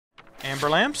Amber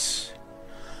lamps?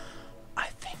 I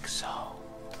think so.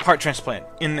 Heart transplant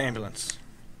in the ambulance.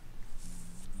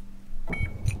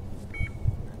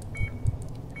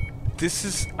 This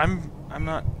is... I'm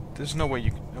not... There's no way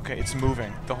you... Okay, it's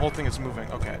moving. The whole thing is moving.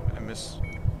 Okay, I miss...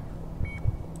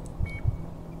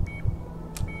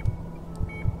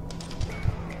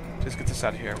 Just get this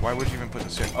out of here. Why would you even put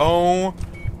this here? Oh...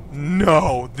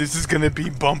 No! This is gonna be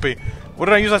bumpy. What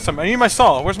did I use last time? I need my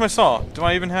saw. Where's my saw? Do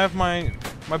I even have my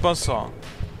buzz saw?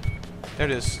 There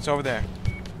it is. It's over there.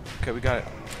 Okay, we got it.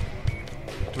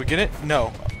 Do we get it?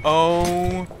 No.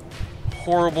 Oh...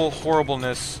 Horrible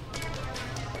horribleness.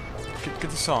 Get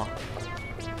the saw.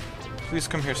 Please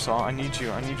come here, saw. I need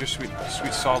you. I need your sweet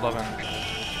saw loving.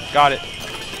 Got it.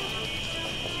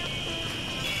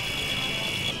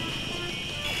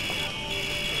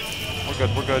 We're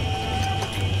good. We're good.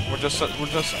 We're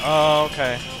just. Oh,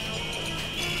 okay.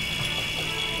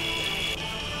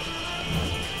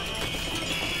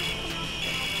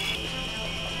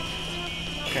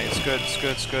 Okay, it's good. It's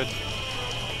good. It's good.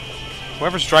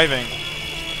 Whoever's driving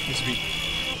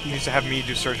needs to have me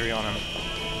do surgery on him.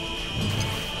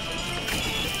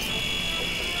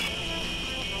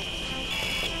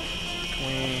 Can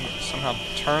we somehow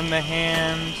turn the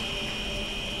hand?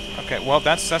 Okay, well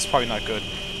that's probably not good.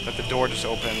 That the door just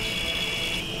opened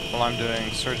while I'm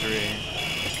doing surgery.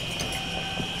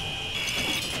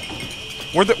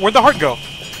 Where'd the heart go?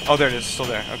 Oh, there it is. Still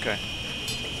there. Okay.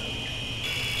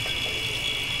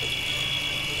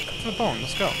 Cut to the bone.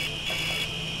 Let's go.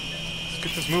 Let's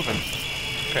get this moving.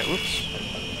 Okay, whoops.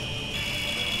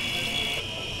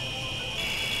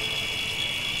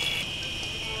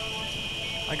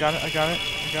 I got it, I got it,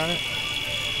 I got it.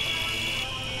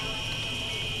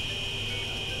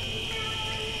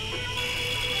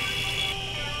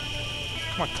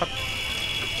 Come on,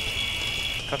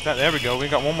 cut that. There we go. We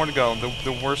got one more to go.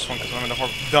 The worst one because I'm in the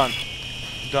horrible. Done.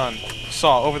 Done.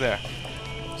 Saw over there.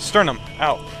 Sternum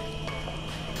out.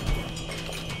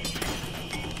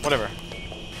 Whatever.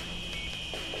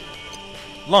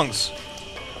 Lungs.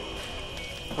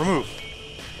 Remove.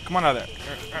 Come on out of there.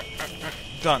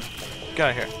 Done. Get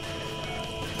out of here.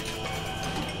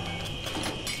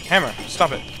 Hammer.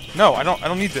 Stop it. No, I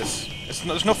don't need this.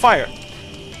 There's no fire.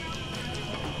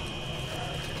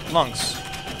 Lungs.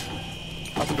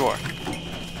 Out the door.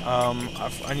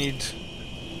 I need...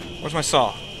 Where's my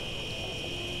saw?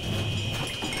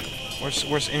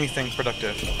 Where's anything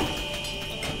productive?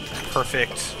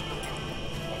 Perfect.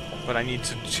 But I need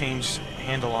to change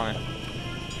handle on it.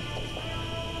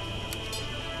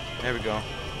 There we go.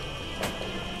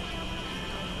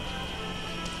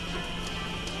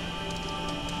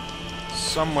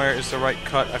 Somewhere is the right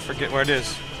cut. I forget where it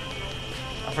is.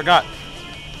 I forgot.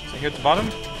 Is it here at the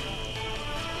bottom?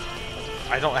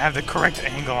 I don't have the correct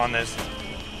angle on this.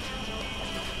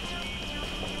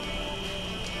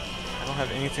 I don't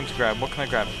have anything to grab. What can I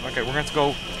grab? Okay, we're gonna have to go.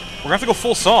 We're gonna have to go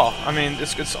full saw. I mean,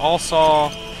 it's all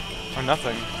saw or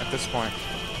nothing at this point.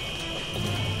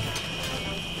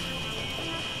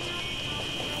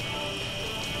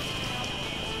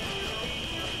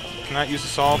 Can I use the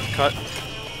saw to cut?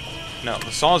 No,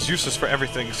 the saw is useless for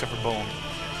everything except for bone.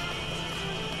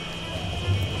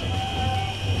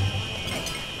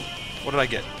 What did I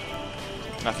get?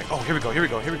 Nothing. Oh, here we go, here we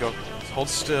go, here we go. Hold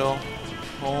still.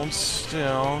 Hold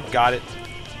still. Got it.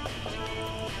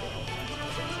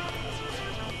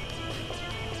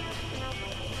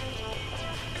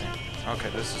 Okay,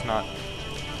 this is not...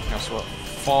 No, so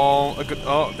fall a good...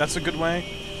 Oh, that's a good way.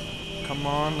 Come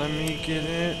on, let me get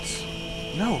it.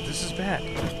 No, this is bad.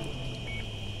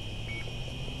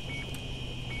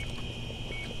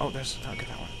 Oh, there's... I'll get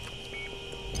that one.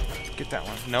 Get that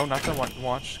one. No, not that one.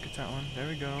 Watch. Get that one. There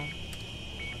we go.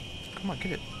 Come on,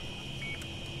 get it.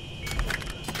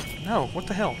 No, what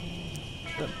the hell?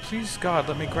 Please, God,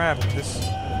 let me grab this.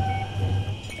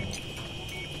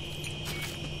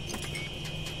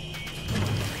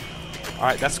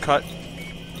 Alright, that's cut.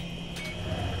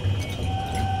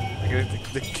 I get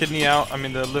the kidney out. I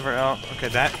mean, the liver out. Okay,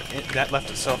 that left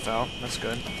itself out. That's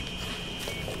good.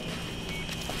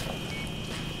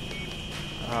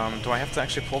 Do I have to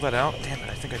actually pull that out? Damn it,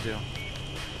 I think I do.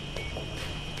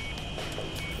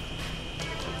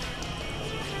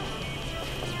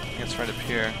 I think it's right up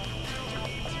here.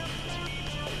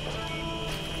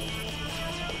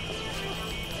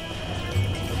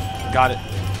 Got it.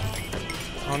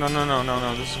 Oh, no, no, no, no,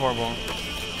 no, this is horrible.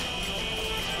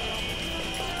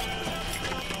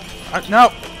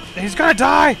 No! He's gonna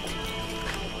die!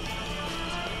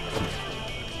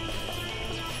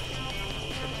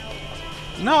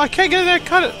 No, I can't get in there.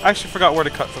 Cut it. I actually forgot where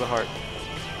to cut for the heart.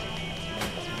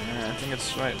 Yeah, I think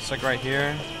it's right. It's like right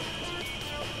here.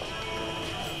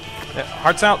 Yeah,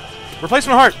 heart's out.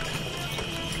 Replacement heart.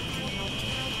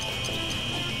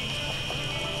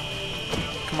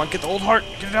 Come on, get the old heart.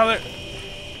 Get it out of there.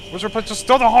 Where's replacement? Just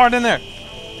throw the heart in there.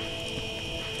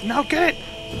 Now get it.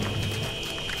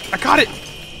 I got it.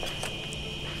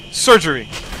 Surgery.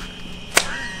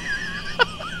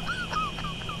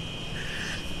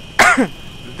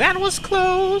 That was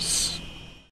close.